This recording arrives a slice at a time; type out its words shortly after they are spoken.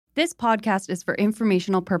This podcast is for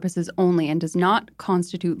informational purposes only and does not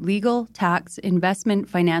constitute legal, tax, investment,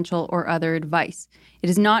 financial, or other advice. It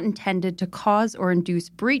is not intended to cause or induce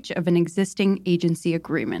breach of an existing agency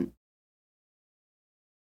agreement.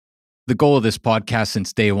 The goal of this podcast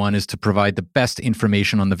since day one is to provide the best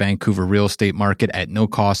information on the Vancouver real estate market at no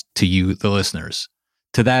cost to you, the listeners.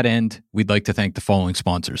 To that end, we'd like to thank the following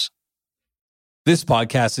sponsors. This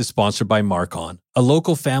podcast is sponsored by Marcon, a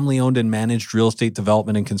local family-owned and managed real estate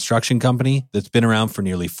development and construction company that's been around for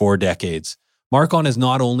nearly 4 decades. Marcon is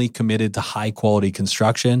not only committed to high-quality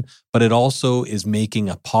construction, but it also is making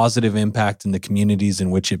a positive impact in the communities in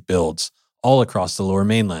which it builds, all across the Lower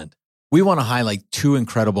Mainland. We want to highlight 2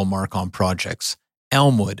 incredible Marcon projects.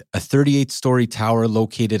 Elmwood, a 38-story tower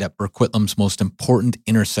located at Burquitlam's most important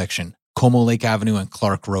intersection, Como Lake Avenue and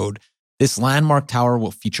Clark Road. This landmark tower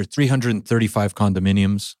will feature 335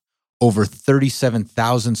 condominiums, over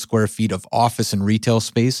 37,000 square feet of office and retail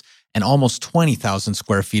space, and almost 20,000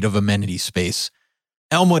 square feet of amenity space.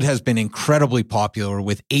 Elmwood has been incredibly popular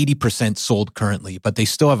with 80% sold currently, but they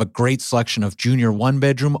still have a great selection of junior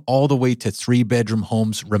 1-bedroom all the way to 3-bedroom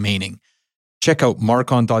homes remaining. Check out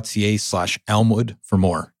marcon.ca/Elmwood for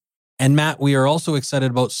more. And Matt, we are also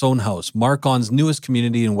excited about Sohn House, Marcon's newest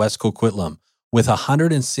community in West Coquitlam. With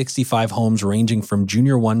 165 homes ranging from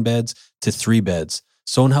junior 1-beds to 3-beds,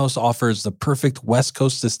 Sohn House offers the perfect West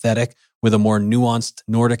Coast aesthetic with a more nuanced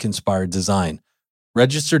Nordic-inspired design.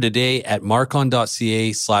 Register today at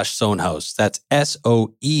marcon.ca/Sohnhaus. That's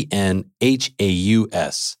SOENHAUS.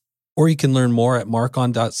 Or you can learn more at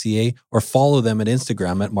marcon.ca or follow them at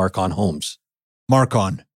Instagram at Marcon Homes.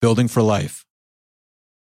 Marcon, building for life.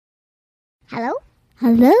 Hello?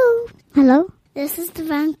 Hello? Hello? This is the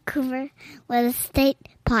Vancouver Real Estate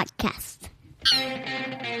Podcast.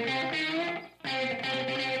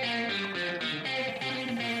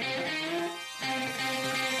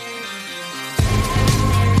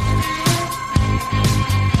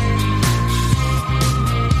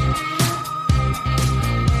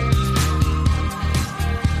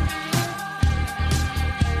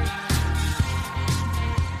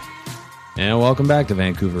 And welcome back to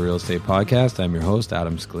Vancouver Real Estate Podcast. I'm your host,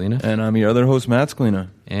 Adam Scalina. And I'm your other host, Matt Scalina.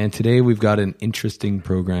 And today we've got an interesting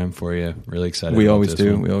program for you. Really excited We about always this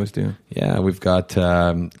do. one. We always do. Yeah, we've got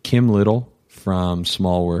Kim Little from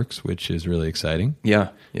Smallworks, which is really exciting. Yeah.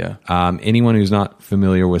 Anyone who's not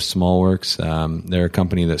familiar with Smallworks, they're a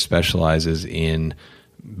company that specializes in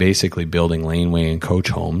basically building laneway and coach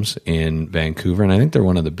homes in Vancouver. And I think they're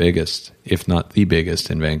one of the biggest, if not the biggest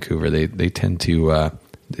in Vancouver. They tend to...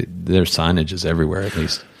 their signage is everywhere, at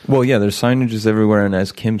least. Well, yeah, their signage is everywhere. And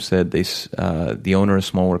as Kim said, the owner of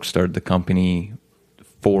Smallworks started the company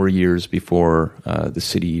 4 years before the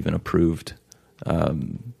city even approved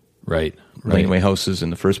laneway houses in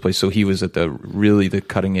the first place. So he was at the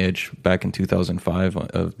cutting edge back in 2005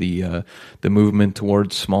 of the movement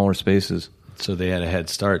towards smaller spaces. So they had a head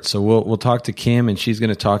start. So we'll talk to Kim, and she's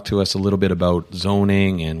going to talk to us a little bit about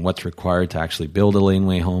zoning and what's required to actually build a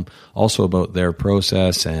laneway home. Also about their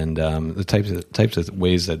process and the types of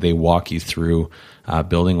ways that they walk you through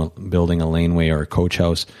building a laneway or a coach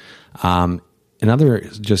house. Another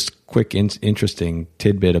just quick interesting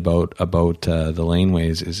tidbit about the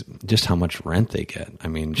laneways is just how much rent they get. I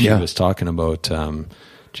mean, she was talking about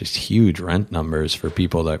just huge rent numbers for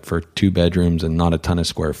people for 2 bedrooms and not a ton of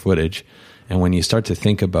square footage. And when you start to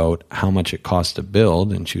think about how much it costs to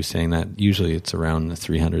build, and she was saying that usually it's around the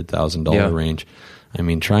 $300,000 range. I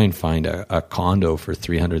mean, try and find a condo for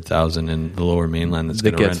 $300,000 in the Lower Mainland that's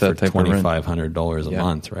going to rent for $2,500 a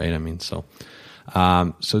month, right? I mean, so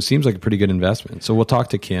it seems like a pretty good investment. So we'll talk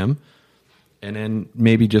to Kim, and then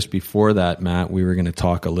maybe just before that, Matt, we were going to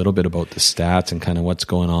talk a little bit about the stats and kind of what's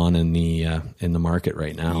going on in the market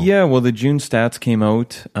right now. Yeah, well, the June stats came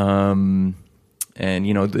out. And,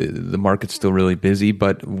 you know, the market's still really busy,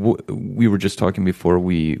 but we were just talking before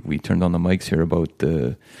we turned on the mics here about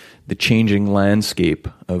the changing landscape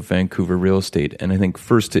of Vancouver real estate. And I think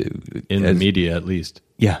first... in the media, at least.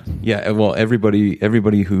 Yeah. Well,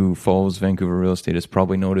 everybody who follows Vancouver real estate has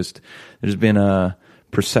probably noticed there's been a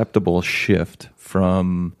perceptible shift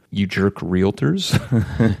from you jerk realtors,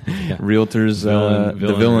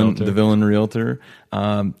 the villain realtor,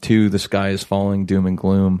 to the sky is falling, doom and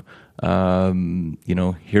gloom.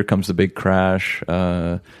 Here comes the big crash.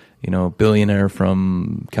 Billionaire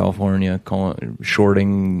from California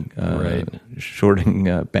shorting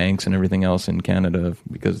banks and everything else in Canada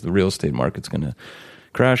because the real estate market's going to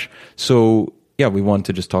crash. So yeah, we want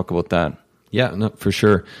to just talk about that. Yeah, no, for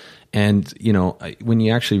sure. And, you know, when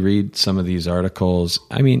you actually read some of these articles,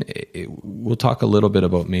 I mean, we'll talk a little bit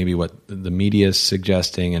about maybe what the media is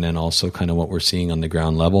suggesting and then also kind of what we're seeing on the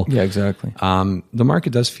ground level. Yeah, exactly. The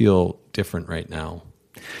market does feel different right now.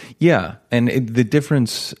 Yeah, and the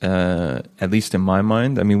difference, at least in my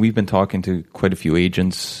mind, I mean, we've been talking to quite a few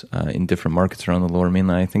agents in different markets around the Lower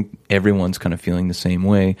Mainland. I think everyone's kind of feeling the same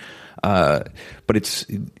way. But it's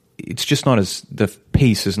just not as, the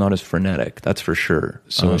pace is not as frenetic, that's for sure.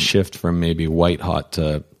 So a shift from maybe white hot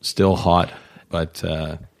to still hot, but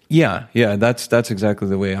yeah, that's exactly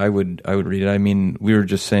the way I would read it. I mean, we were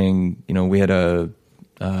just saying, you know, we had a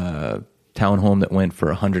townhome that went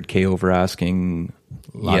for $100K over asking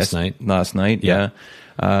last night. Yeah.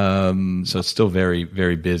 So it's still very,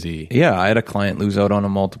 very busy. Yeah, I had a client lose out on a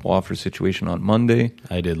multiple offer situation on Monday.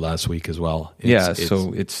 I did last week as well.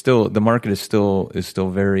 So it's still, the market is still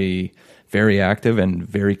very, very active and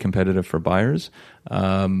very competitive for buyers.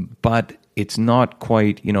 But it's not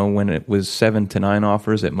quite, you know, when it was 7 to 9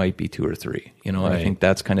 offers, it might be 2 or 3. You know, right. I think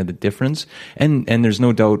that's kind of the difference. And there's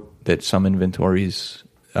no doubt that some inventories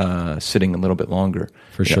sitting a little bit longer.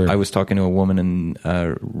 For sure. I was talking to a woman and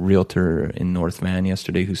a realtor in North Van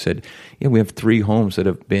yesterday who said, yeah, we have 3 homes that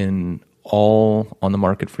have been all on the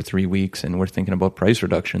market for 3 weeks and we're thinking about price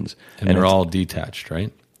reductions. And they're all detached,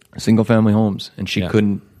 right? Single family homes. And she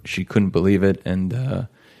couldn't believe it. And,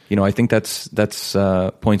 you know, I think that's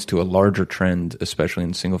points to a larger trend, especially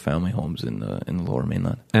in single family homes in the Lower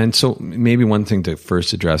Mainland. And so maybe one thing to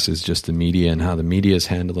first address is just the media and how the media is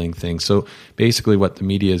handling things. So basically what the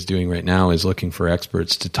media is doing right now is looking for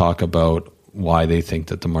experts to talk about why they think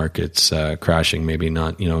that the market's crashing. Maybe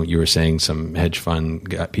not, you know, you were saying some hedge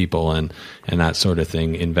fund people and that sort of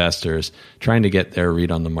thing, investors trying to get their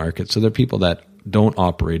read on the market. So they're people that don't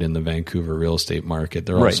operate in the Vancouver real estate market.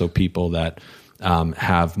 They're also people that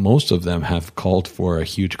most of them have called for a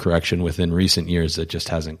huge correction within recent years that just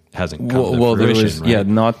hasn't come to fruition. There was, right?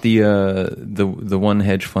 Not the one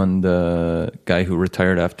hedge fund guy who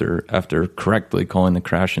retired after correctly calling the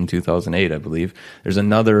crash in 2008, I believe. There's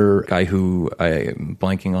another guy who I'm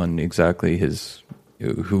blanking on exactly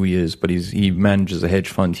who he is, but he manages a hedge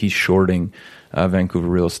fund. He's shorting Vancouver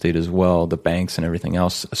real estate as well, the banks and everything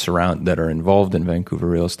else that are involved in Vancouver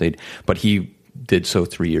real estate. But he did so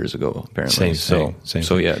 3 years ago, apparently. Same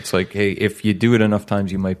thing. Yeah, it's like, hey, if you do it enough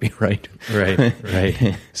times, you might be right.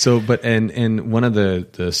 Right. So, but and one of the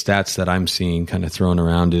stats that I'm seeing kind of thrown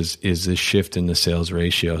around is this shift in the sales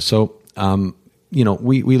ratio. So, you know,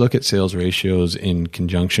 we look at sales ratios in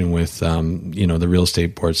conjunction with, you know, the real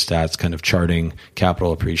estate board stats, kind of charting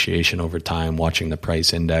capital appreciation over time, watching the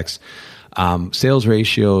price index. Sales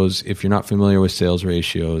ratios, if you're not familiar with sales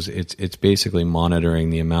ratios, it's basically monitoring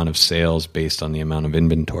the amount of sales based on the amount of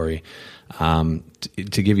inventory. To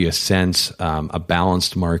give you a sense, a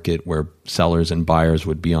balanced market where sellers and buyers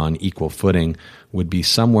would be on equal footing would be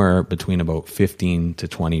somewhere between about 15 to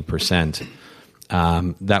 20%.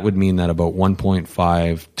 That would mean that about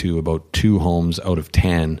 1.5 to about 2 homes out of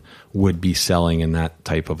 10 would be selling in that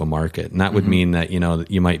type of a market. And that would mean that, you know,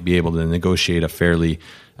 you might be able to negotiate a fairly,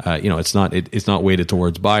 you know, it's not weighted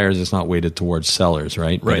towards buyers, it's not weighted towards sellers,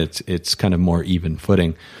 right? But it's kind of more even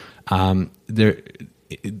footing. There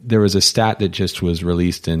was a stat that just was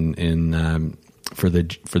released for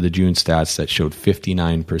the June stats that showed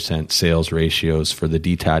 59% sales ratios for the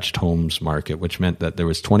detached homes market, which meant that there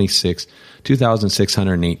was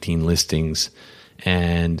 2,618 listings,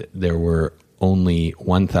 and there were only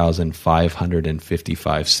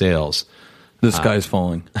 1,555 sales. The sky's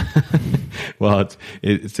falling. Well,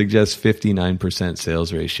 it suggests 59%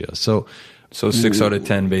 sales ratio. So 6 out of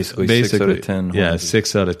 10, basically 6 out of 10 homes. Yeah,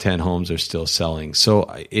 6 out of 10 homes are still selling.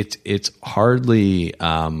 So it's hardly,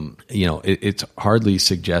 you know, it's hardly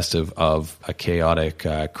suggestive of a chaotic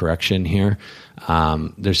correction here.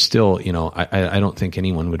 There's still, you know, I don't think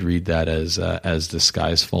anyone would read that as the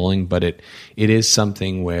sky's falling, but it is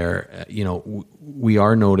something where, you know, we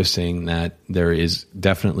are noticing that there is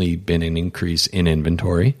definitely been an increase in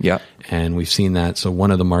inventory. Yeah. And we've seen that. So one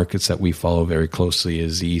of the markets that we follow very closely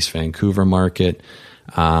is the East Vancouver market.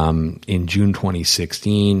 In June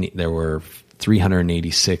 2016, there were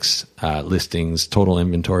 386 listings, total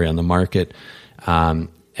inventory on the market. And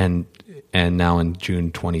now in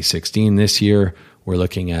June 2016, this year, we're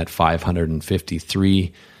looking at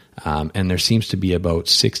 553. And there seems to be about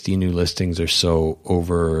 60 new listings or so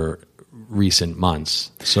over recent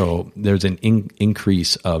months. So there's an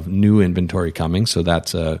increase of new inventory coming. So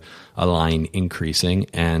that's a line increasing,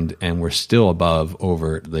 and we're still above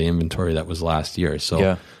over the inventory that was last year.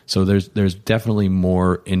 So so there's definitely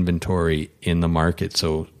more inventory in the market.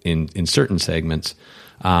 So in certain segments,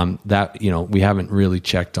 that, you know, we haven't really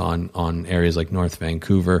checked on areas like North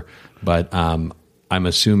Vancouver, but I'm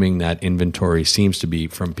assuming that inventory seems to be,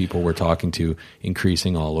 from people we're talking to,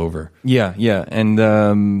 increasing all over. Yeah.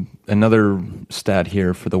 And another stat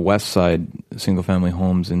here for the West Side single-family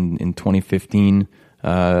homes in 2015,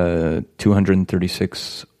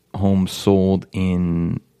 236 homes sold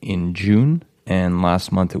in June, and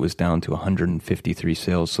last month it was down to 153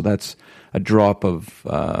 sales. So that's a drop of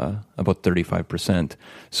about 35%.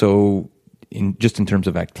 So in terms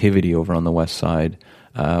of activity over on the West Side,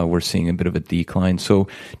 we're seeing a bit of a decline. So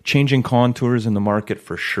changing contours in the market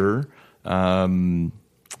for sure.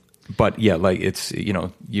 But yeah, like it's, you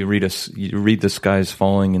know, you read the skies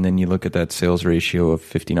falling, and then you look at that sales ratio of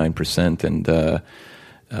 59%, and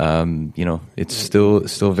you know, it's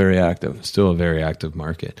still very active. Still a very active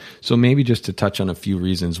market. So maybe just to touch on a few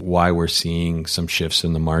reasons why we're seeing some shifts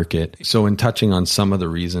in the market. So in touching on some of the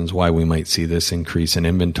reasons why we might see this increase in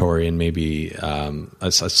inventory and maybe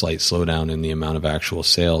a slight slowdown in the amount of actual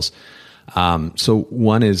sales. So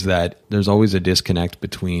one is that there's always a disconnect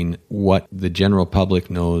between what the general public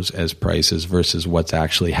knows as prices versus what's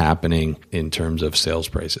actually happening in terms of sales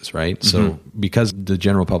prices, right? Mm-hmm. So because the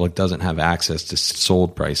general public doesn't have access to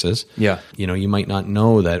sold prices, you know, you might not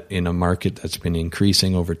know that in a market that's been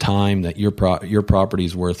increasing over time, that your property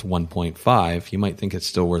is worth 1.5. You might think it's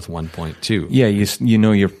still worth 1.2. Yeah,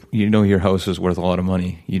 you know your house is worth a lot of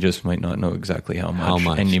money. You just might not know exactly how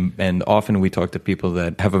much. And often we talk to people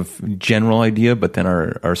that have a general idea, but then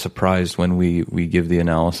are surprised when we give the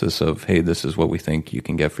analysis of, hey, this is what we think you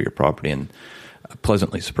can get for your property, and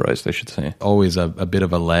pleasantly surprised, I should say. Always a bit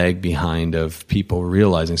of a lag behind of people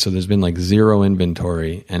realizing. So there's been like zero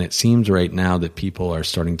inventory, and it seems right now that people are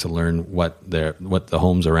starting to learn what the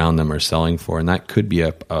homes around them are selling for, and that could be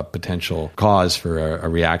a potential cause for a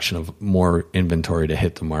reaction of more inventory to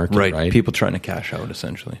hit the market, right? People trying to cash out,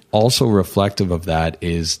 essentially. Also reflective of that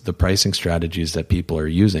is the pricing strategies that people are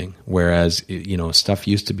using. Whereas, you know, stuff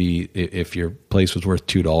used to be, if your place was worth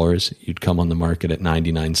 $2, you'd come on the market at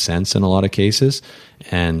 99 cents in a lot of cases,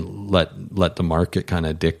 and let the market kind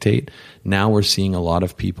of dictate. Now we're seeing a lot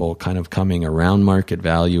of people kind of coming around market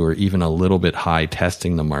value, or even a little bit high,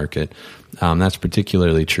 testing the market. That's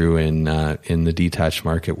particularly true in the detached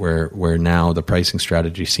market, where now the pricing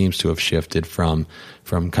strategy seems to have shifted from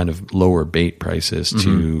kind of lower bait prices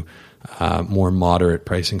to more moderate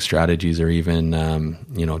pricing strategies, or even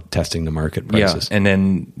you know, testing the market prices. Yeah, and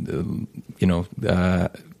then you know,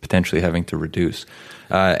 potentially having to reduce.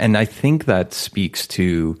 And I think that speaks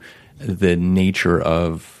to the nature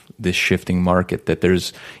of this shifting market, that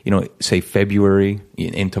there's, you know, say February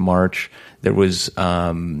into March, there was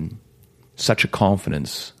such a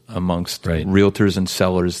confidence amongst realtors and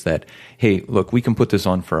sellers that, hey, look, we can put this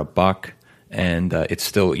on for $1, and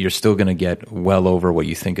you're still going to get well over what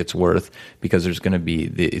you think it's worth, because there's going to be,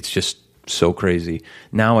 it's just so crazy.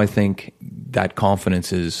 Now I think that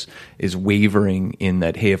confidence is wavering in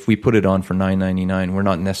that, hey, if we put it on for $9.99, we're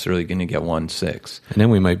not necessarily going to get 1.6. And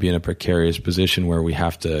then we might be in a precarious position where we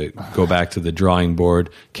have to go back to the drawing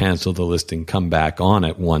board, cancel the listing, come back on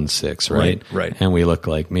at 1.6, right? Right. And we look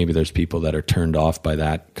like maybe there's people that are turned off by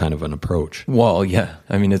that kind of an approach. Well, yeah.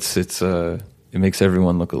 I mean, it makes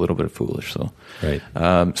everyone look a little bit foolish. So,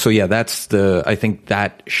 so yeah, I think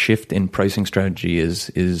that shift in pricing strategy is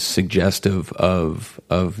suggestive of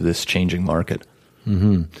this changing market.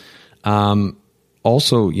 Mm-hmm.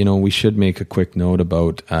 Also, you know, we should make a quick note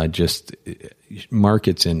about just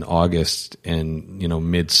markets in August and, you know,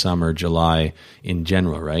 midsummer, July in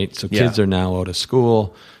general, right? So kids are now out of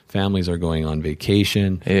school. Families are going on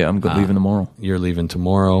vacation. Hey, I'm leaving tomorrow. You're leaving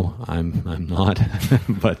tomorrow. I'm not.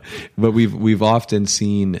 but we've often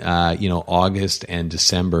seen you know, August and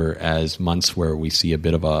December as months where we see a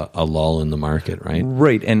bit of a lull in the market, right?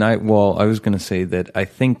 Right. And I was going to say that I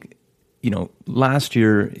think, you know, last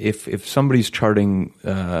year, if somebody's charting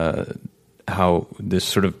how this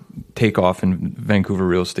sort of takeoff in Vancouver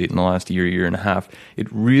real estate in the last year and a half, it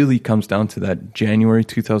really comes down to that January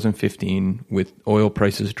 2015 with oil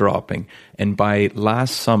prices dropping. And by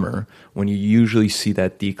last summer, when you usually see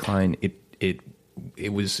that decline, it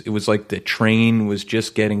was like the train was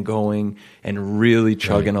just getting going and really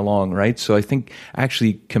chugging along, right? So I think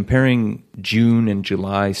actually comparing June and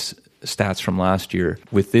July stats from last year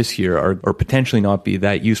with this year are potentially not be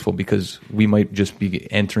that useful, because we might just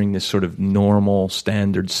be entering this sort of normal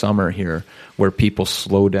standard summer here where people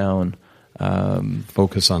slow down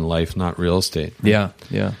Focus on life, not real estate. Yeah.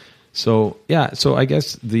 So I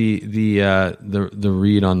guess the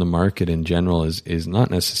read on the market in general is not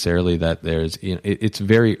necessarily that there's, it's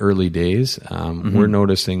very early days. We're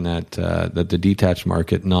noticing that the detached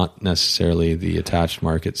market, not necessarily the attached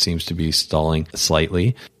market, seems to be stalling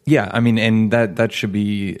slightly. Yeah, I mean, and that should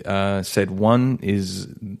be said. 1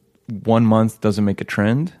 month doesn't make a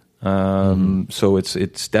trend. So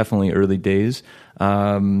it's definitely early days.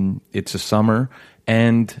 It's a summer.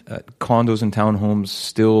 And condos and townhomes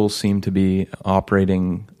still seem to be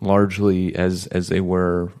operating largely as they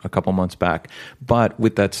were a couple months back. But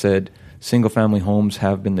with that said, single-family homes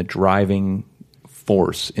have been the driving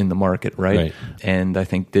force in the market, right? And I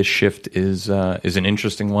think this shift is an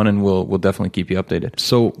interesting one, and we'll definitely keep you updated.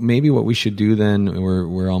 So maybe what we should do then,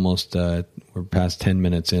 we're almost we're past 10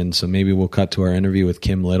 minutes in, so maybe we'll cut to our interview with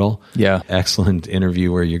Kim Little. Yeah. Excellent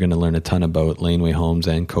interview where you're going to learn a ton about Laneway Homes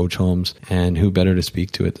and Coach Homes, and who better to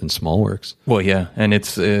speak to it than SmallWorks. Well, yeah, and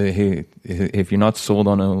it's if you're not sold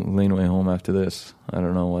on a Laneway home after this, I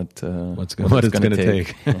don't know what it's going to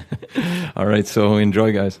take. All right, so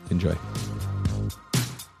enjoy, guys. Enjoy.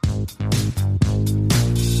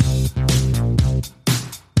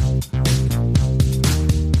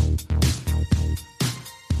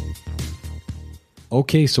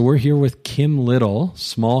 Okay, so we're here with Kim Little,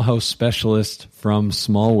 small house specialist from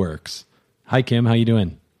SmallWorks. Hi, Kim. How you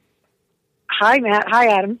doing? Hi, Matt. Hi,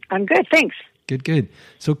 Adam. I'm good, thanks. Good.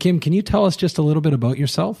 So, Kim, can you tell us just a little bit about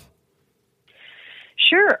yourself?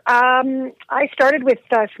 Sure. I started with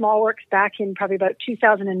SmallWorks back in probably about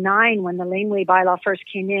 2009 when the Laneway bylaw first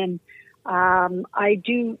came in. I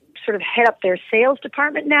do sort of head up their sales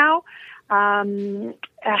department now,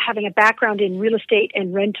 having a background in real estate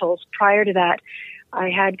and rentals. Prior to that, I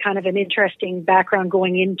had kind of an interesting background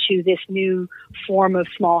going into this new form of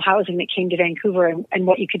small housing that came to Vancouver and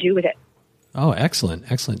what you could do with it. Oh, excellent.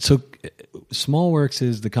 So SmallWorks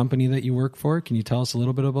is the company that you work for. Can you tell us a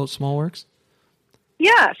little bit about SmallWorks?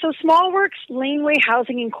 Yeah, so SmallWorks Laneway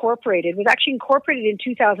Housing Incorporated was actually incorporated in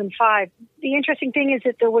 2005. The interesting thing is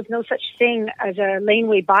that there was no such thing as a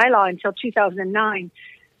Laneway bylaw until 2009.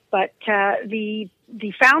 But the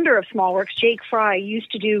founder of SmallWorks, Jake Fry, used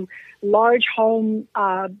to do large home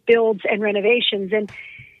builds and renovations, and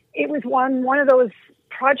it was one of those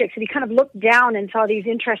projects that he kind of looked down and saw these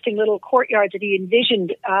interesting little courtyards that he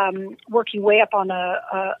envisioned working way up on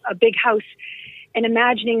a big house, and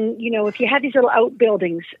imagining, if you had these little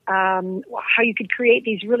outbuildings, how you could create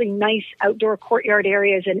these really nice outdoor courtyard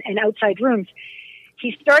areas and outside rooms.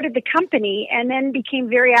 He started the company and then became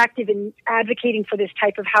very active in advocating for this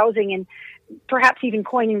type of housing and perhaps even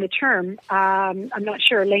coining the term, I'm not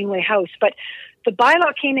sure, Laneway House. But the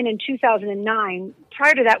bylaw came in 2009.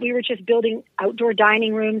 Prior to that, we were just building outdoor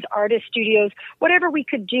dining rooms, artist studios, whatever we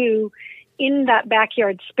could do in that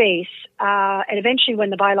backyard space. And eventually when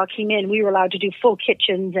the bylaw came in, we were allowed to do full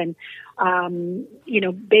kitchens and,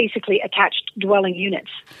 basically attached dwelling units.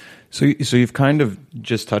 So you've kind of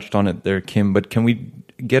just touched on it there, Kim, but can we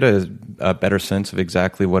get a better sense of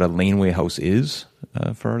exactly what a laneway house is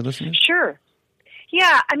for our listeners? Sure.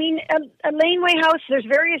 Yeah, I mean, a laneway house, there's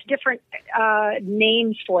various different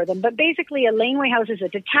names for them, but basically a laneway house is a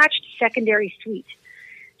detached secondary suite.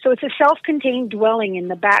 So it's a self-contained dwelling in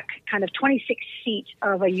the back kind of 26 feet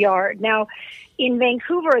of a yard. Now, in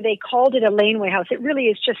Vancouver, they called it a laneway house. It really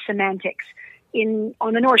is just semantics.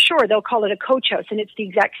 On the North Shore, they'll call it a coach house, and it's the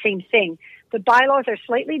exact same thing. The bylaws are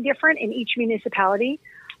slightly different in each municipality.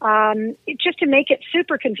 Just to make it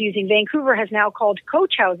super confusing, Vancouver has now called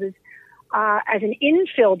coach houses as an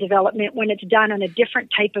infill development when it's done on a different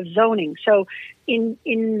type of zoning. So in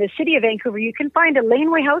the city of Vancouver, you can find a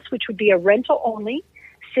laneway house, which would be a rental only,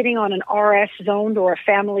 sitting on an RS zoned or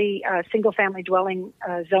a single family dwelling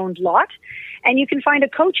zoned lot. And you can find a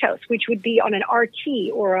coach house, which would be on an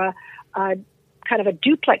RT or a kind of a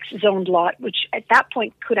duplex zoned lot, which at that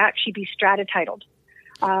point could actually be strata titled.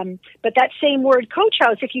 But that same word, coach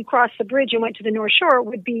house, if you cross the bridge and went to the North Shore,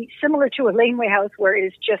 would be similar to a laneway house where it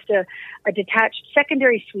is just a detached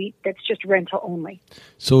secondary suite that's just rental only.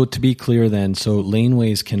 So to be clear then, so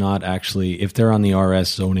laneways cannot actually, if they're on the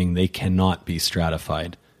RS zoning, they cannot be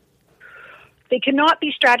stratified. They cannot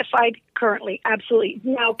be stratified currently, absolutely.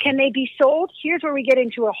 Now, can they be sold? Here's where we get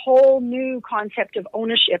into a whole new concept of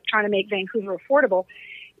ownership, trying to make Vancouver affordable.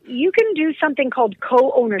 You can do something called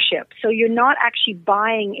co-ownership. So you're not actually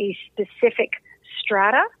buying a specific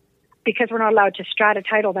strata because we're not allowed to strata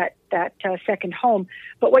title that second home.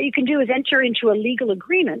 But what you can do is enter into a legal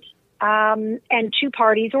agreement, and two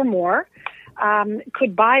parties or more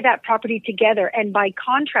could buy that property together. And by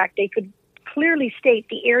contract, they could clearly state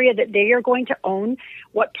the area that they are going to own,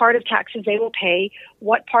 what part of taxes they will pay,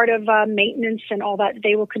 what part of maintenance and all that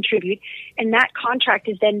they will contribute. And that contract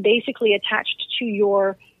is then basically attached to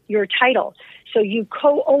your title. So you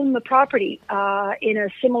co-own the property in a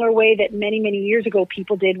similar way that many, many years ago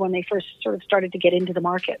people did when they first sort of started to get into the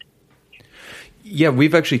market. Yeah,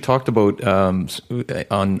 we've actually talked about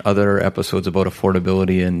on other episodes about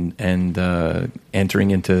affordability and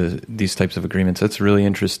entering into these types of agreements. That's really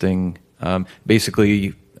interesting.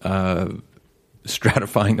 Basically,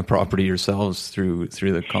 stratifying the property yourselves through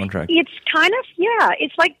the contract. It's kind of,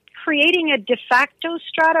 it's like creating a de facto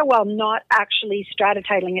strata while not actually strata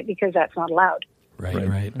titling it because that's not allowed.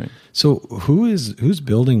 Right. So who's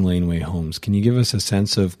building Laneway Homes? Can you give us a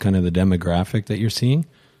sense of kind of the demographic that you're seeing?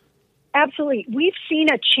 Absolutely. We've seen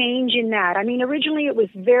a change in that. I mean, originally it was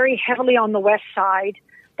very heavily on the west side.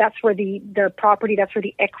 That's where the property, that's where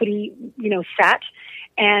the equity, sat.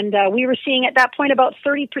 And we were seeing at that point about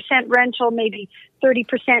 30% rental, maybe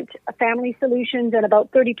 30% family solutions, and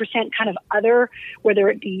about 30% kind of other, whether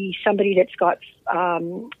it be somebody that's got,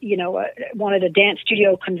 wanted a dance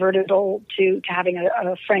studio convertible to having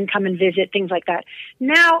a friend come and visit, things like that.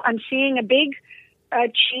 Now I'm seeing a big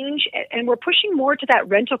change, and we're pushing more to that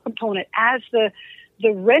rental component as the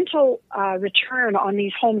rental return on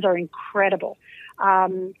these homes are incredible.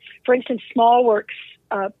 For instance, Small Works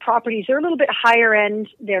properties, they're a little bit higher end.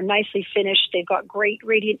 They're nicely finished. They've got great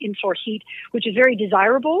radiant in-floor heat, which is very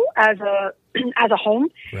desirable as a home.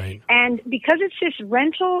 Right. And because it's this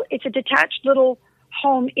rental, it's a detached little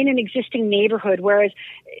home in an existing neighborhood, whereas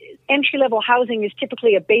entry-level housing is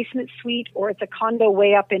typically a basement suite or it's a condo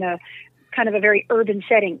way up in a kind of a very urban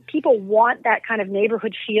setting. People want that kind of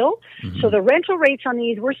neighborhood feel. Mm-hmm. So the rental rates on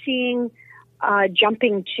these, we're seeing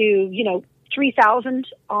jumping to, $3,000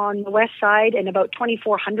 on the west side and about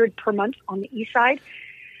 $2,400 per month on the east side.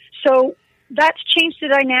 So that's changed the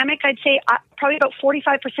dynamic. I'd say probably about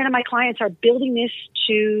 45% of my clients are building this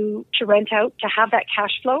to rent out, to have that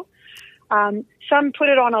cash flow. Some put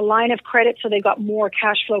it on a line of credit so they've got more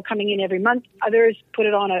cash flow coming in every month. Others put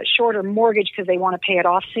it on a shorter mortgage because they want to pay it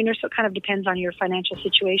off sooner. So it kind of depends on your financial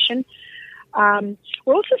situation.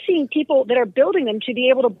 We're also seeing people that are building them to be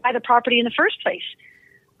able to buy the property in the first place.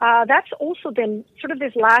 That's also been sort of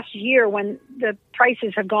this last year when the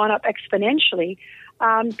prices have gone up exponentially.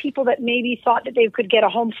 People that maybe thought that they could get a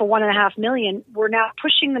home for $1.5 million were now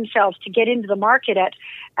pushing themselves to get into the market at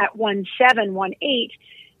 1.7, 1.8.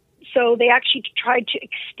 So they actually tried to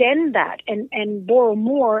extend that and borrow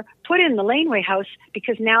more, put in the Laneway house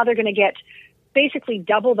because now they're going to get basically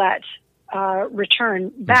double that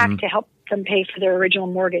return back to help them pay for their original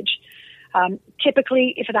mortgage.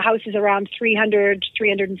 Typically, if the house is around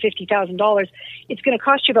 $350,000, it's going to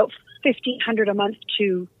cost you about $1,500 a month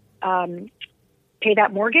to pay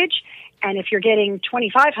that mortgage. And if you're getting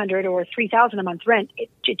 $2,500 or $3,000 a month rent,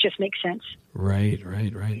 it just makes sense. Right.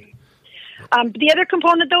 The other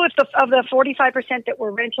component, though, of the 45% that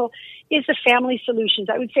were rental is the family solutions.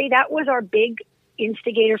 I would say that was our big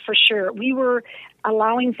instigator for sure. We were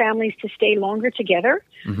allowing families to stay longer together.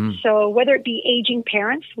 Mm-hmm. So whether it be aging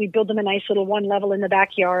parents, we build them a nice little one level in the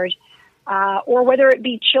backyard, or whether it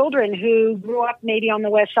be children who grew up maybe on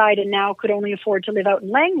the west side and now could only afford to live out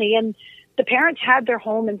in Langley. And the parents had their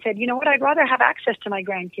home and said, you know what, I'd rather have access to my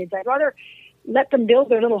grandkids. I'd rather let them build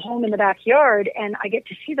their little home in the backyard and I get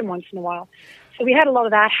to see them once in a while. So we had a lot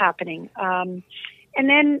of that happening. And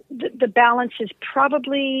then the balance is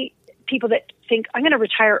probably people that think, I'm going to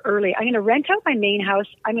retire early. I'm going to rent out my main house.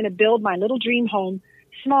 I'm going to build my little dream home,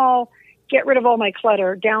 small, get rid of all my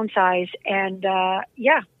clutter, downsize, and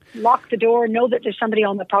lock the door, know that there's somebody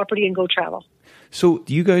on the property and go travel. So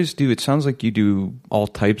do you guys it sounds like you do all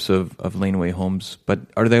types of Laneway homes, but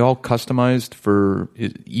are they all customized for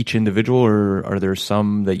each individual, or are there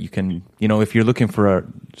some that you can, if you're looking for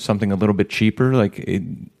something a little bit cheaper,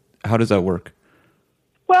 how does that work?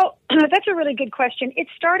 Well, that's a really good question. It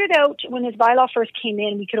started out when this bylaw first came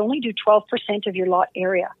in, we could only do 12% of your lot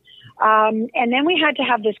area. And then we had to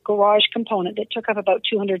have this garage component that took up about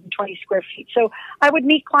 220 square feet. So I would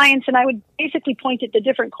meet clients and I would basically point at the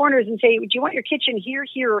different corners and say, do you want your kitchen here,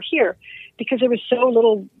 here, or here? Because there was so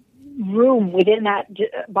little room within that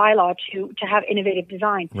bylaw to have innovative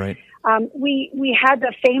design. Right. We had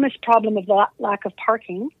the famous problem of the lack of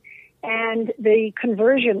parking and the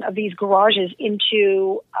conversion of these garages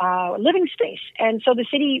into living space. And so the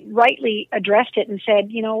city rightly addressed it and said,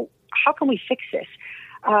 how can we fix this?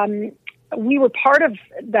 We were part of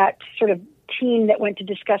that sort of team that went to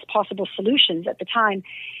discuss possible solutions at the time.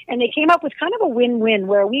 And they came up with kind of a win-win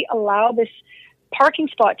where we allow this parking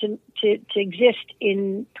spot to exist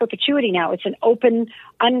in perpetuity now. It's an open,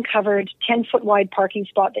 uncovered, 10-foot wide parking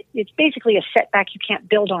spot that it's basically a setback you can't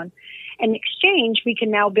build on. In exchange, we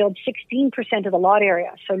can now build 16% of the lot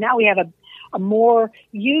area. So now we have a more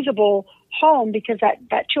usable home because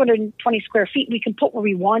that 220 square feet we can put where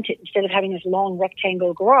we want it instead of having this long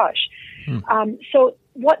rectangle garage. So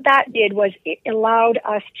what that did was it allowed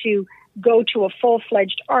us to go to a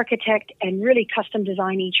full-fledged architect and really custom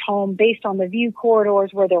design each home based on the view corridors,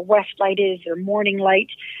 where their west light is, their morning light,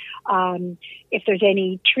 if there's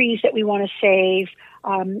any trees that we want to save,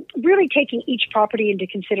 really taking each property into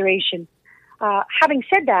consideration. Having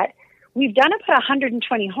said that, we've done about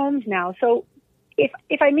 120 homes now. So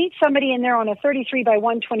if I meet somebody and they're on a 33 by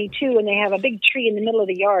 122 and they have a big tree in the middle of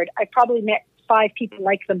the yard, I probably met 5 people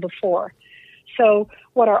like them before. So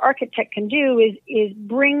what our architect can do is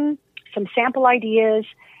bring some sample ideas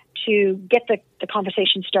to get the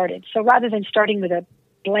conversation started. So rather than starting with a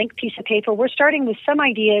blank piece of paper, we're starting with some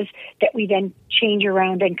ideas that we then change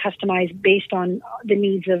around and customize based on the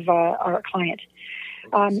needs of our client.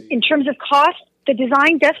 In terms of cost, the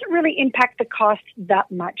design doesn't really impact the cost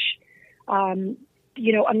that much.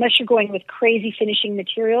 Unless you're going with crazy finishing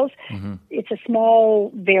materials, it's a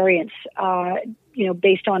small variance,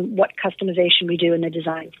 based on what customization we do in the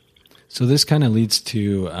design. So this kind of leads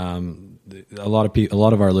to a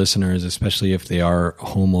lot of our listeners, especially if they are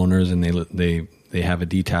homeowners and they have a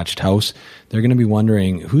detached house, they're going to be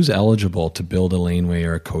wondering who's eligible to build a laneway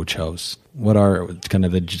or a coach house. What are kind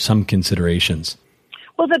of some considerations?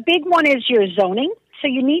 Well, the big one is your zoning. So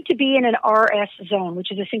you need to be in an RS zone,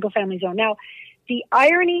 which is a single family zone. Now, the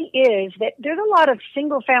irony is that there's a lot of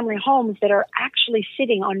single family homes that are actually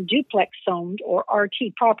sitting on duplex zoned or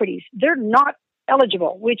RT properties. They're not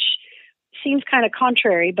eligible, which seems kind of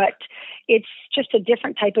contrary, but it's just a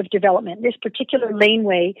different type of development. This particular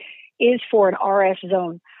laneway is for an RS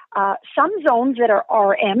zone. Some zones that are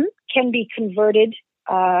RM can be converted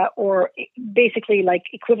or basically like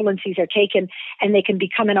equivalencies are taken and they can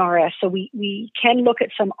become an RS. So we can look at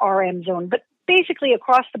some RM zone, but basically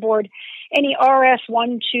across the board, any RS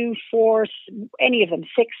 1, 2, 4, any of them,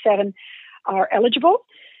 6, 7 are eligible.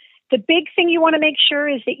 The big thing you want to make sure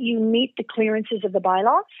is that you meet the clearances of the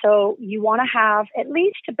bylaw. So you want to have at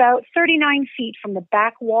least about 39 feet from the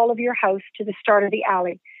back wall of your house to the start of the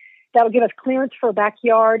alley. That'll give us clearance for a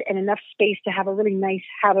backyard and enough space to have a really nice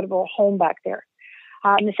habitable home back there.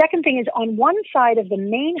 And the second thing is on one side of the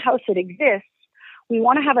main house that exists, we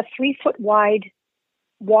want to have a 3-foot wide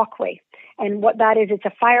walkway. And what that is, it's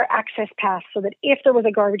a fire access path so that if there was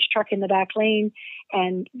a garbage truck in the back lane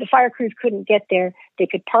and the fire crews couldn't get there, they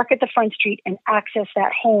could park at the front street and access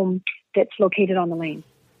that home that's located on the lane.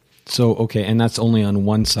 So, okay, and that's only on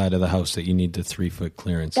one side of the house that you need the 3-foot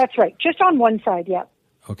clearance? That's right, just on one side, yeah.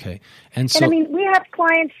 Okay. And I mean, we have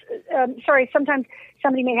clients, sometimes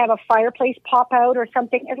somebody may have a fireplace pop out or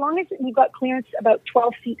something. As long as we've got clearance about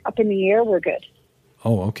 12 feet up in the air, we're good.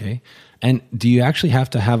 Oh, okay. And do you actually have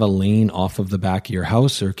to have a lane off of the back of your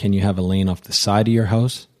house, or can you have a lane off the side of your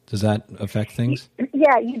house? Does that affect things?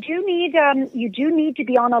 Yeah, you do need to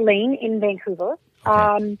be on a lane in Vancouver.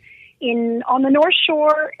 Okay. On the North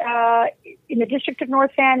Shore, in the district of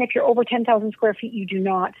North Van, if you're over 10,000 square feet, you do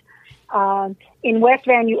not. In West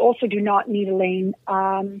Van, you also do not need a lane.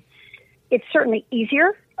 It's certainly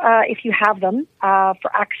easier if you have them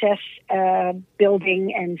for access,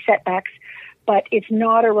 building, and setbacks, but it's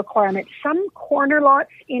not a requirement. Some corner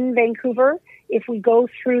lots in Vancouver, if we go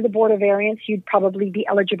through the Board of Variance, you'd probably be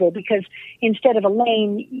eligible because instead of a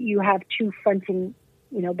lane, you have 2 fronting,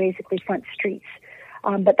 basically front streets.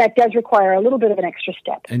 But that does require a little bit of an extra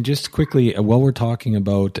step. And just quickly, when we were talking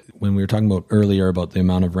about earlier about the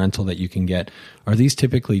amount of rental that you can get, are these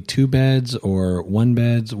typically 2 beds or 1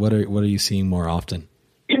 beds? What are you seeing more often?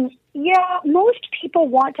 Yeah, most people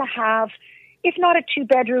want to have, if not a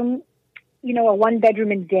 2-bedroom, a 1-bedroom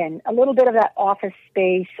and den, a little bit of that office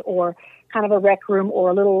space or kind of a rec room or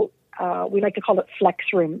a little, we like to call it flex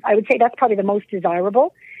room. I would say that's probably the most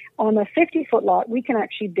desirable. On the 50-foot lot, we can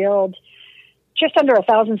actually build just under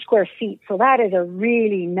 1,000 square feet. So that is a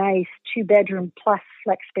really nice 2-bedroom plus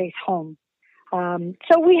flex space home.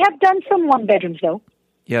 So we have done some 1-bedrooms though.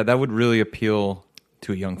 Yeah, that would really appeal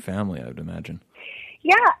to a young family, I would imagine.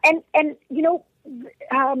 Yeah, and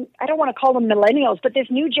I don't want to call them millennials, but this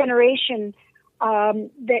new generation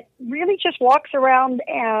that really just walks around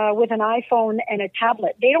with an iPhone and a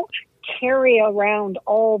tablet. They don't carry around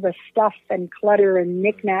all the stuff and clutter and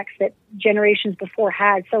knickknacks that generations before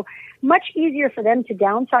had. So much easier for them to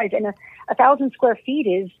downsize, and 1,000 square feet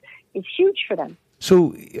is huge for them.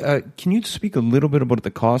 So can you speak a little bit about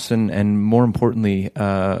the costs and more importantly,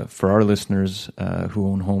 for our listeners who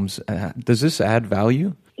own homes, does this add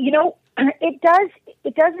value? It does.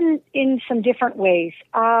 It does in some different ways.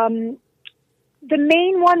 The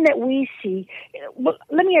main one that we see,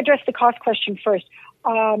 let me address the cost question first.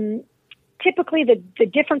 Typically, the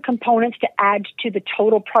different components to add to the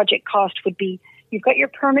total project cost would be, you've got your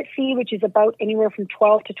permit fee, which is about anywhere from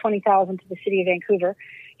 $12,000 to $20,000 to the City of Vancouver.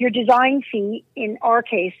 Your design fee, in our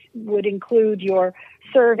case, would include your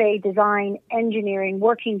survey, design, engineering,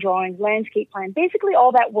 working drawings, landscape plan. Basically,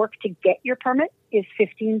 all that work to get your permit is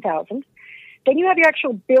 $15,000. Then you have your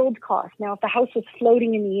actual build cost. Now, if the house was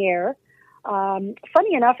floating in the air,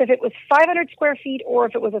 funny enough, if it was 500 square feet or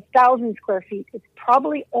if it was 1,000 square feet, it's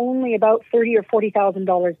probably only about $30,000 or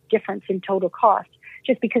 $40,000 difference in total cost,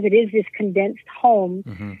 just because it is this condensed home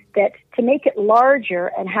that to make it larger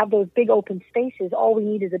and have those big open spaces, all we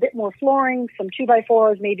need is a bit more flooring, some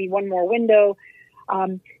 2x4s, maybe one more window.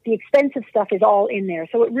 The expensive stuff is all in there.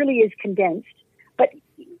 So it really is condensed. But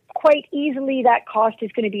quite easily, that cost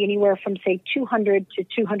is going to be anywhere from, say, $200,000 to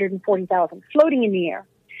 $240,000 floating in the air.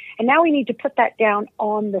 And now we need to put that down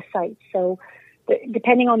on the site. So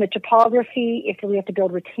depending on the topography, if we have to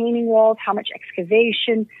build retaining walls, how much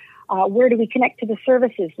excavation, where do we connect to the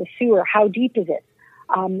services, the sewer, how deep is it,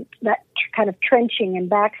 that kind of trenching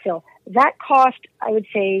and backfill. That cost, I would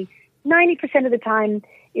say, 90% of the time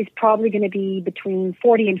is probably going to be between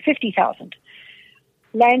 $40,000 and $50,000.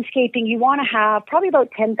 Landscaping, you want to have probably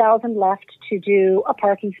about $10,000 left to do a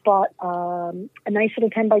parking spot, a nice little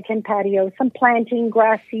 10 by 10 patio, some planting,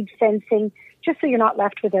 grass seed, fencing, just so you're not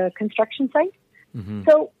left with a construction site.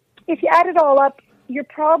 So if you add it all up, you're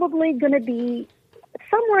probably going to be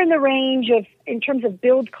somewhere in the range of, in terms of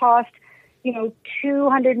build cost,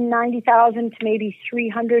 $290,000 to maybe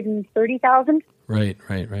 $330,000. Right.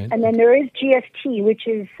 And then there is GST, which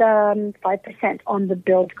is 5% on the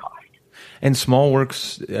build cost. And Small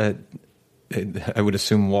Works, I would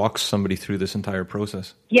assume, walks somebody through this entire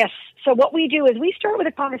process. Yes. So what we do is we start with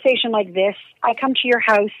a conversation like this. I come to your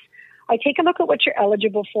house. I take a look at what you're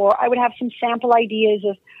eligible for. I would have some sample ideas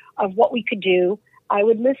of what we could do. I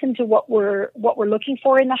would listen to what we're looking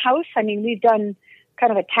for in the house. I mean, we've done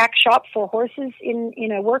kind of a tack shop for horses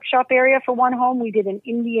in a workshop area for one home. We did an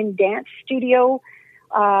Indian dance studio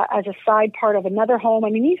as a side part of another home. I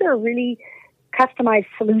mean, these are really customized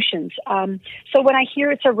solutions. So when I hear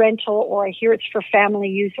it's a rental or I hear it's for family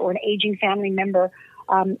use or an aging family member,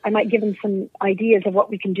 I might give them some ideas of what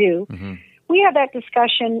we can do. We have that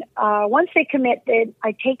discussion. Once they commit,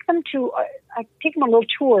 I take them on a little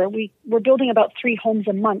tour. We're building about 3 homes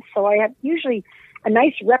a month, so I have usually a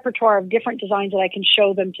nice repertoire of different designs that I can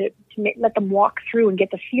show them to let them walk through and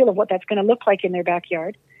get the feel of what that's going to look like in their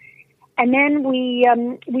backyard. And then we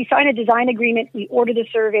sign a design agreement, we order the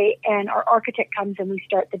survey, and our architect comes and we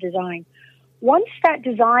start the design. Once that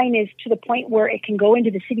design is to the point where it can go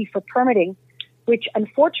into the city for permitting, which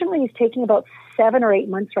unfortunately is taking about 7 or 8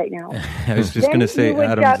 months right now. I was just going to say,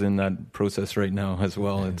 Adam's in that process right now as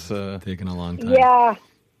well. It's taking a long time.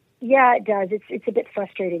 Yeah, it does. It's a bit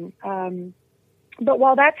frustrating. But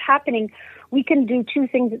while that's happening, we can do 2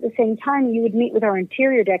 things at the same time. You would meet with our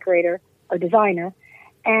interior decorator, our designer,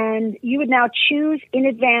 and you would now choose in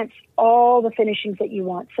advance all the finishings that you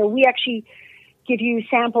want. So we actually give you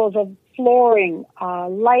samples of flooring,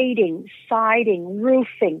 lighting, siding,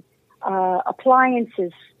 roofing,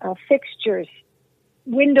 appliances, fixtures,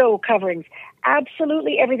 window coverings,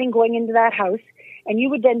 absolutely everything going into that house. And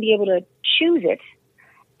you would then be able to choose it,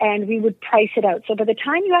 and we would price it out. So by the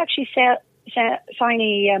time you actually sign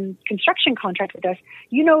a construction contract with us,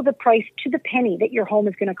 you know the price to the penny that your home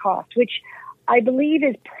is going to cost, which I believe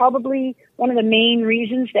is probably one of the main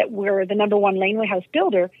reasons that we're the number one laneway house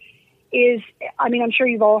builder. I'm sure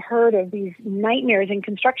you've all heard of these nightmares in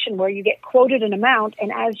construction where you get quoted an amount,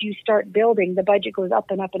 and as you start building, the budget goes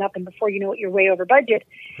up and up and up, and before you know it, you're way over budget,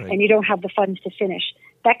 right, and you don't have the funds to finish.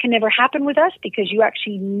 That can never happen with us because you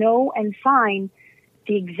actually know and sign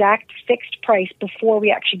the exact fixed price before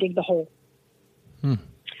we actually dig the hole.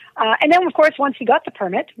 And then, of course, once we got the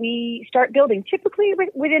permit, we start building. Typically,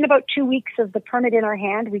 within about 2 weeks of the permit in our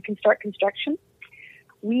hand, we can start construction.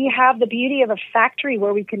 We have the beauty of a factory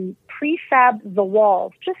where we can prefab the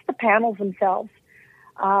walls, just the panels themselves,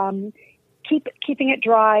 keeping it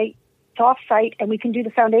dry, it's off-site, and we can do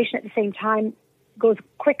the foundation at the same time. Goes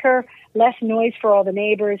quicker, less noise for all the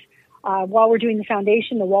neighbors. While we're doing the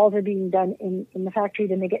foundation, the walls are being done in the factory.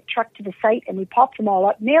 Then they get trucked to the site, and we pop them all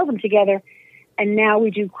up, nail them together, and now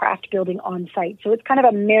we do craft building on-site. So it's kind of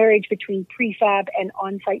a marriage between prefab and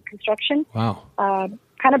on-site construction. Wow.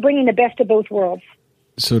 Kind of bringing the best of both worlds.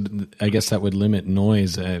 So I guess that would limit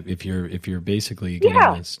noise if you're basically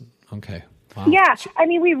getting this. Okay. Wow. Yeah, I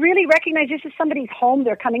mean, we really recognize this is somebody's home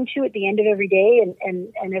they're coming to at the end of every day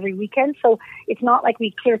and every weekend. So it's not like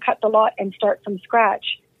we clear cut the lot and start from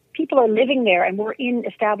scratch. People are living there, and we're in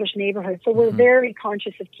established neighborhoods. So we're very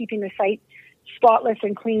conscious of keeping the site spotless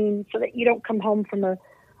and clean so that you don't come home from a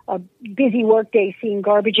busy work day seeing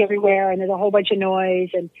garbage everywhere and there's a whole bunch of noise.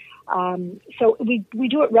 And so we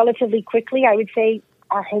do it relatively quickly. I would say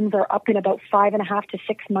our homes are up in about 5.5 to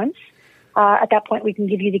 6 months. At that point, we can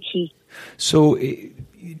give you the key. So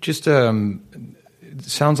just it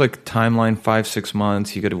sounds like timeline 5-6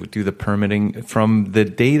 months. You got to do the permitting from the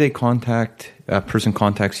day a person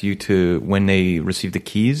contacts you to when they receive the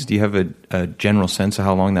keys. Do you have a general sense of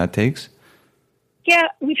how long that takes? Yeah,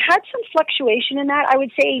 we've had some fluctuation in that. I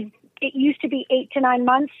would say it used to be 8 to 9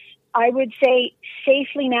 months. I would say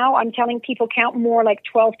safely now, I'm telling people count more like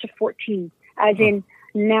 12 to 14, as in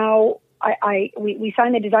now we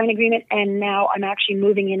signed the design agreement and now I'm actually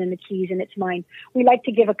moving in and the keys and it's mine. We like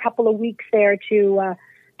to give a couple of weeks there to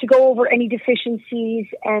go over any deficiencies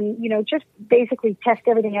and, just basically test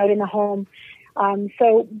everything out in the home.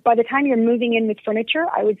 So by the time you're moving in with furniture,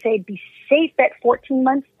 I would say be safe at 14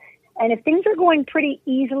 months. And if things are going pretty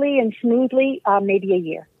easily and smoothly, maybe a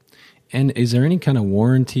year. And is there any kind of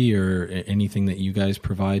warranty or anything that you guys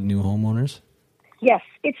provide new homeowners? Yes,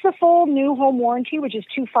 it's the full new home warranty, which is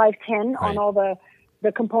 2510 on all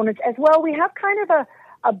the components as well. We have kind of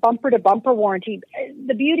a bumper-to-bumper warranty.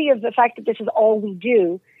 The beauty of the fact that this is all we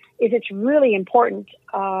do is it's really important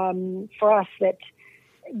for us that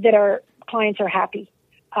our clients are happy.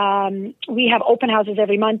 We have open houses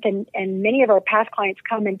every month, and many of our past clients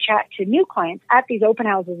come and chat to new clients at these open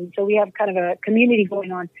houses, and so we have kind of a community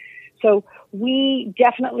going on. So we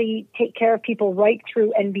definitely take care of people right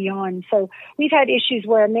through and beyond. So we've had issues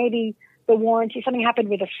where maybe the warranty, something happened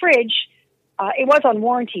with a fridge, it was on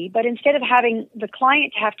warranty, but instead of having the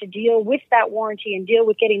client have to deal with that warranty and deal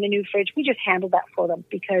with getting the new fridge, we just handled that for them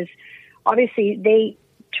because obviously they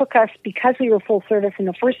took us because we were full service in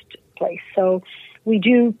the first place. So we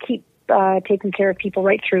do keep taking care of people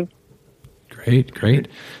right through. Great.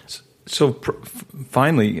 So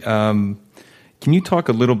finally, can you talk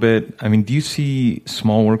a little bit, do you see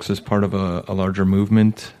SmallWorks as part of a larger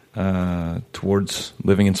movement towards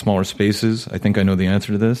living in smaller spaces? I think I know the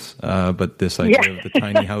answer to this, but this idea of the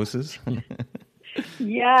tiny houses.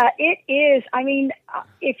 Yeah, it is.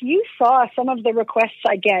 If you saw some of the requests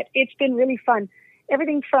I get, it's been really fun.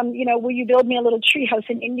 Everything from, will you build me a little treehouse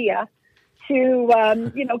in India to,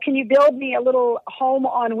 can you build me a little home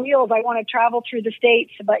on wheels? I want to travel through the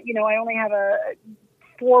States, but, I only have a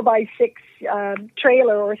 4x6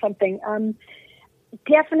 trailer or something.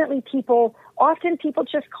 Definitely often people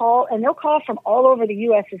just call, and they'll call from all over the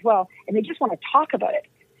U.S. as well, and they just want to talk about it.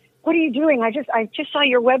 What are you doing? I just saw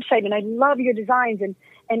your website and I love your designs and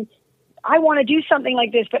I want to do something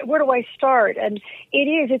like this, but where do I start? And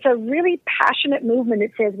it's a really passionate movement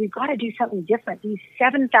that says we've got to do something different. These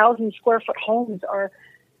 7,000 square foot homes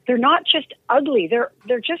they're not just ugly.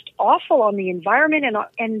 They're just awful on the environment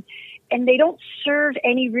and they don't serve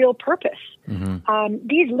any real purpose. Mm-hmm.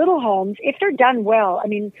 These little homes, if they're done well,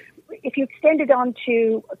 if you extend it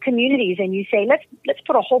onto communities and you say, let's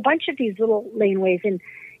put a whole bunch of these little laneways in,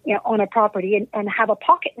 on a property and have a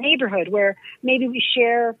pocket neighborhood where maybe we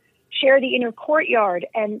share the inner courtyard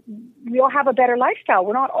and we'll have a better lifestyle.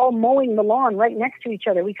 We're not all mowing the lawn right next to each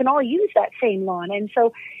other. We can all use that same lawn. And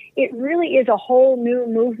so it really is a whole new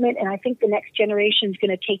movement. And I think the next generation is going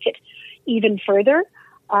to take it even further.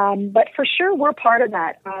 But for sure, we're part of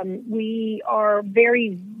that. We are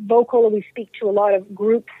very vocal. We speak to a lot of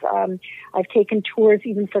groups. I've taken tours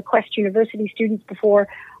even for Quest University students before.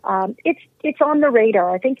 It's on the radar.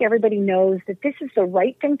 I think everybody knows that this is the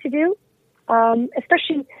right thing to do,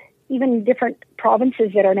 especially even different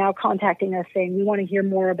provinces that are now contacting us saying, we want to hear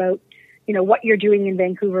more about, what you're doing in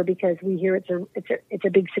Vancouver because we hear it's a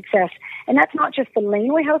big success. And that's not just the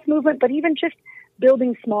laneway house movement, but even just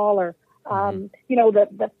building smaller.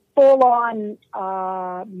 The full-on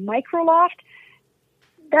micro loft,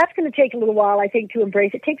 that's going to take a little while, I think, to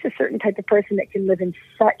embrace. It takes a certain type of person that can live in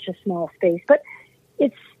such a small space. But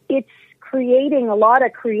it's creating a lot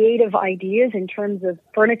of creative ideas in terms of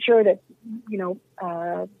furniture that,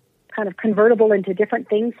 kind of convertible into different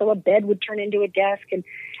things. So a bed would turn into a desk.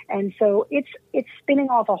 And so it's spinning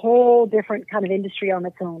off a whole different kind of industry on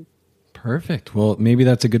its own. Perfect. Well, maybe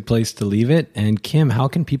that's a good place to leave it. And Kim, how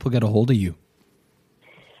can people get a hold of you?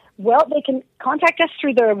 Well, they can contact us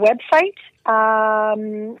through their website,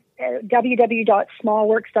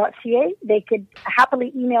 www.smallworks.ca. They could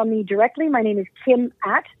happily email me directly. My name is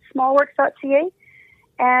Kim@smallworks.ca.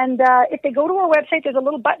 And if they go to our website, there's a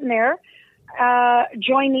little button there,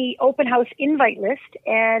 join the open house invite list,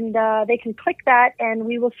 and they can click that, and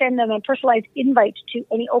we will send them a personalized invite to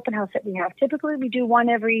any open house that we have. Typically, we do one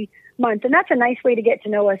every month, and that's a nice way to get to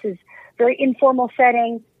know us. Is very informal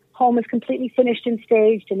setting. Home is completely finished and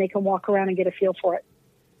staged, and they can walk around and get a feel for it.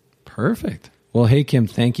 Perfect. Well, hey, Kim,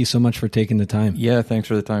 thank you so much for taking the time. Yeah, thanks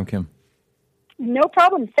for the time, Kim. No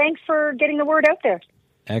problem. Thanks for getting the word out there.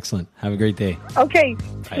 Excellent. Have a great day. Okay.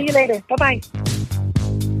 Bye. See you later. Bye-bye.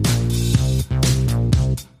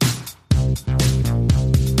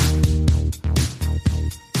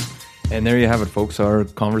 And there you have it, folks, our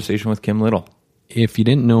conversation with Kim Little. If you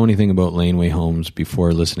didn't know anything about Laneway Homes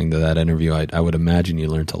before listening to that interview, I would imagine you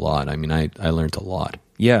learned a lot. I mean, I learned a lot.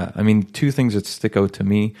 Yeah, I mean, two things that stick out to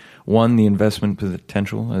me. One, the investment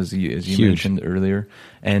potential, as you mentioned earlier.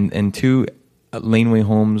 And two, Laneway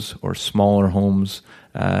Homes or smaller homes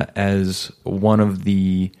as one of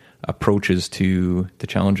the approaches to the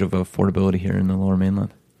challenge of affordability here in the Lower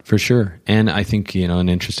Mainland. For sure. And I think, an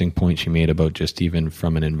interesting point she made about just even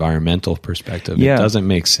from an environmental perspective, It doesn't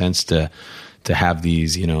make sense to have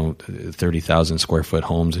these, 30,000 square foot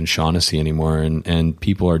homes in Shaughnessy anymore. And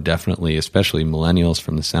people are definitely, especially millennials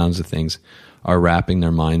from the sounds of things, are wrapping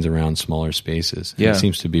their minds around smaller spaces. Yeah. It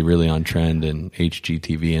seems to be really on trend in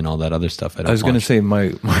HGTV and all that other stuff. I was going to say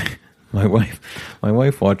my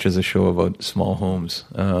wife watches a show about small homes.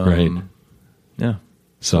 Right. Yeah.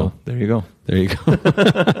 So there you go. There you go.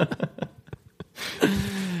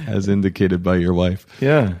 As indicated by your wife.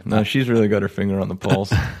 Yeah. No, she's really got her finger on the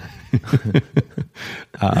pulse.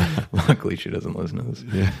 Luckily, she doesn't listen to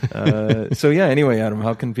this. Yeah. Anyway, Adam,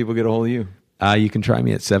 how can people get a hold of you? You can try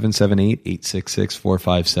me at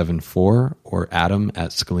 778-866-4574 or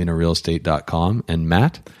adam@scalinarealestate.com. And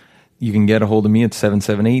Matt? You can get a hold of me at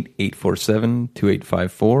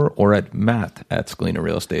 778-847-2854 or at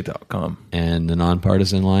matt@scalinarealestate.com. And the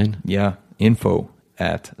nonpartisan line? Yeah,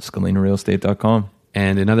 info@scalinarealestate.com.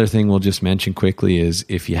 And another thing we'll just mention quickly is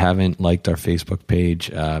if you haven't liked our Facebook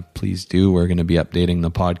page, please do. We're going to be updating the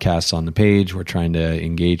podcasts on the page. We're trying to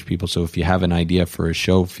engage people. So if you have an idea for a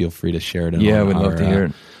show, feel free to share it we'd love to hear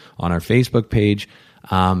it on our Facebook page.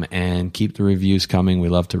 And keep the reviews coming. We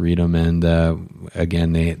love to read them. And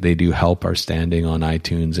again, they do help our standing on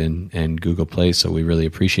iTunes and Google Play. So we really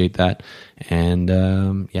appreciate that. And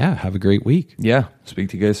have a great week. Yeah, speak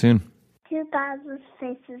to you guys soon. 2,000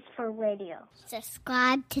 Faces for Radio.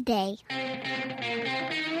 Subscribe today.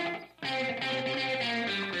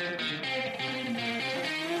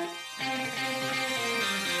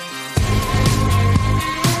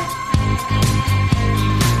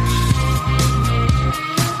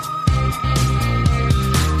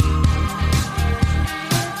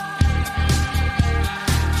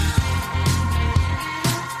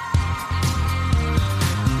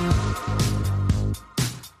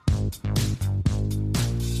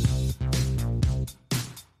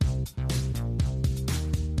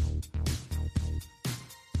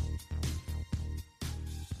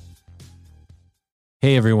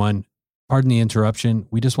 Hey everyone, pardon the interruption.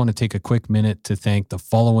 We just want to take a quick minute to thank the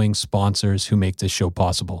following sponsors who make this show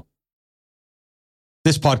possible.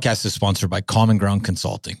 This podcast is sponsored by Common Ground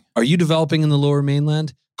Consulting. Are you developing in the Lower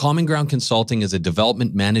Mainland? Common Ground Consulting is a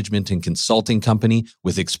development management and consulting company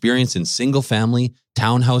with experience in single-family,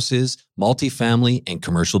 townhouses, multifamily, and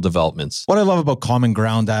commercial developments. What I love about Common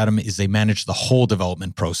Ground, Adam, is they manage the whole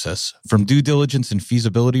development process, from due diligence and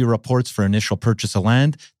feasibility reports for initial purchase of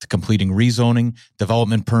land to completing rezoning,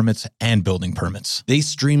 development permits, and building permits. They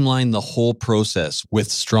streamline the whole process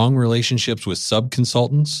with strong relationships with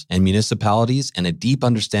sub-consultants and municipalities and a deep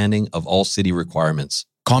understanding of all city requirements.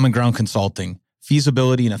 Common Ground Consulting.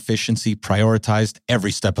 Feasibility and efficiency prioritized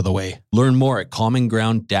every step of the way. Learn more at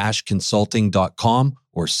commonground-consulting.com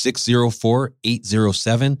or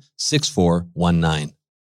 604-807-6419.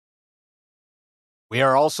 We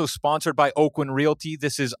are also sponsored by Oakwyn Realty.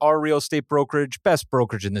 This is our real estate brokerage, best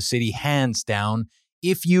brokerage in the city, hands down.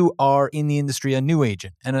 If you are in the industry, a new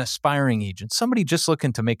agent, an aspiring agent, somebody just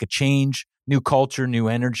looking to make a change, new culture, new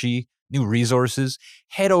energy, new resources,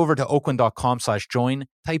 head over to oakwyn.com/join,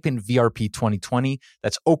 type in VRP 2020.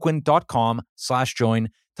 That's oakwyn.com/join,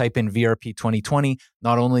 type in VRP 2020.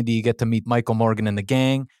 Not only do you get to meet Michael Morgan and the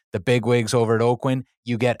gang, the bigwigs over at Oakwyn,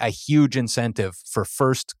 you get a huge incentive for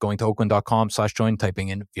first going to oakwyn.com/join, typing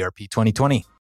in VRP 2020.